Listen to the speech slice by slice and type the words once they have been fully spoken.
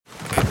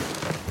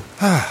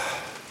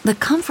The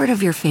comfort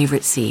of your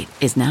favorite seat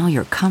is now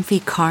your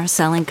comfy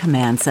car-selling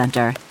command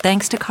center,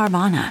 thanks to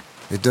Carvana.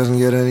 It doesn't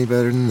get any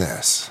better than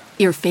this.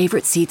 Your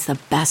favorite seat's the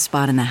best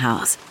spot in the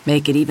house.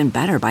 Make it even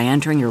better by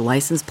entering your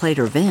license plate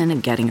or VIN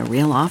and getting a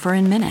real offer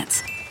in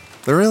minutes.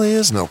 There really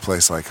is no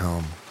place like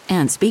home.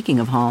 And speaking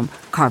of home,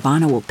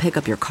 Carvana will pick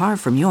up your car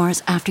from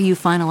yours after you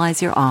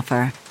finalize your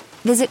offer.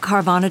 Visit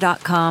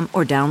Carvana.com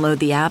or download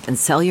the app and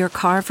sell your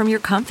car from your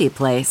comfy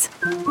place.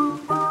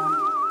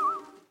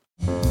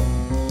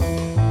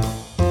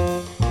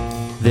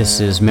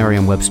 This is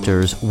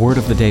Merriam-Webster's Word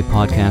of the Day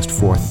podcast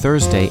for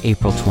Thursday,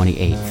 April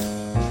 28th.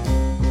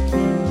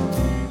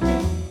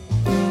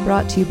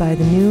 Brought to you by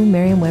the new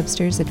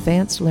Merriam-Webster's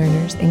Advanced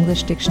Learners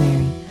English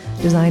Dictionary,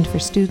 designed for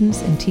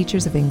students and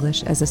teachers of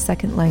English as a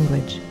second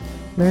language.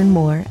 Learn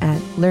more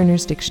at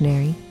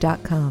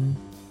learnersdictionary.com.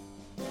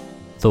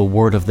 The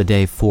word of the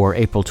day for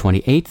April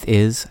 28th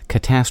is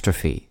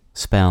catastrophe,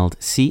 spelled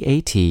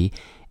C-A-T-A-S-T-R-O-P-H-E.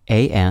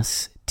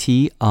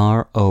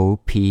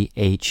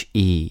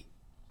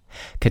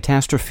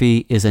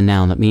 Catastrophe is a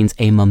noun that means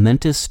a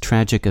momentous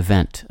tragic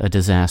event, a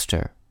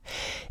disaster.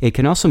 It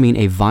can also mean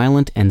a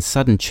violent and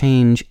sudden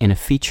change in a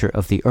feature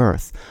of the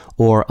earth,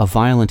 or a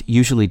violent,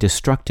 usually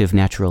destructive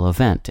natural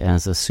event,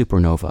 as a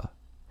supernova.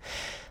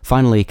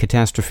 Finally,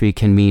 catastrophe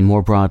can mean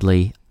more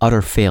broadly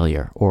utter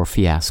failure or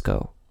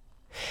fiasco.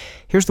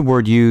 Here's the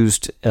word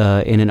used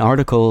in an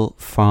article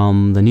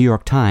from the New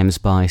York Times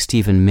by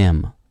Stephen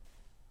Mihm.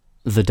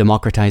 The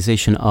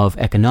democratization of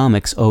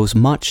economics owes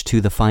much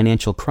to the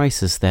financial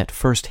crisis that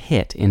first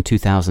hit in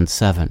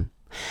 2007.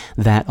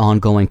 That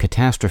ongoing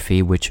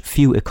catastrophe, which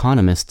few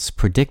economists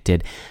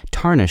predicted,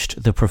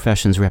 tarnished the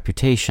profession's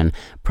reputation,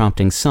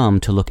 prompting some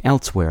to look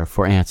elsewhere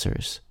for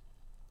answers.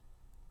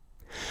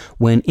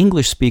 When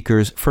English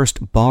speakers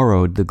first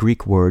borrowed the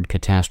Greek word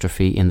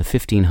catastrophe in the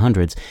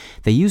 1500s,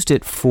 they used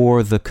it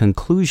for the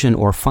conclusion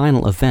or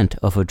final event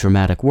of a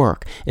dramatic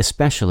work,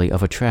 especially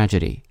of a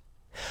tragedy.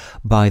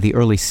 By the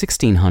early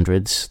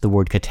 1600s, the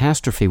word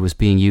catastrophe was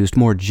being used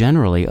more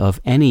generally of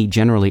any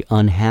generally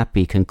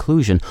unhappy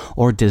conclusion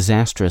or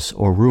disastrous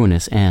or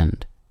ruinous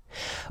end.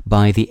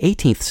 By the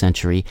 18th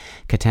century,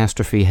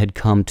 catastrophe had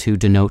come to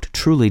denote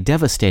truly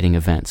devastating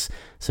events,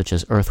 such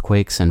as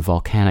earthquakes and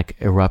volcanic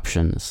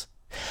eruptions.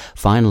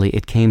 Finally,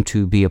 it came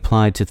to be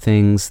applied to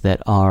things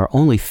that are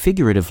only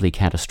figuratively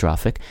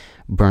catastrophic: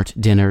 burnt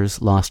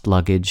dinners, lost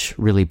luggage,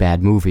 really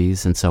bad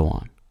movies, and so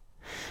on.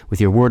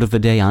 With your word of the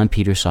day, I'm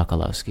Peter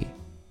Sokolowski.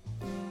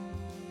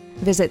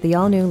 Visit the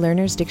all-new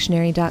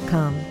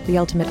learnersdictionary.com, the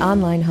ultimate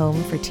online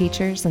home for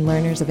teachers and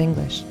learners of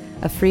English.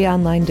 A free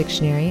online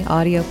dictionary,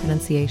 audio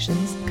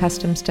pronunciations,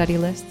 custom study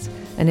lists,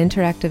 and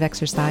interactive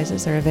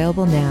exercises are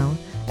available now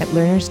at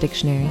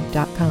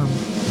learnersdictionary.com.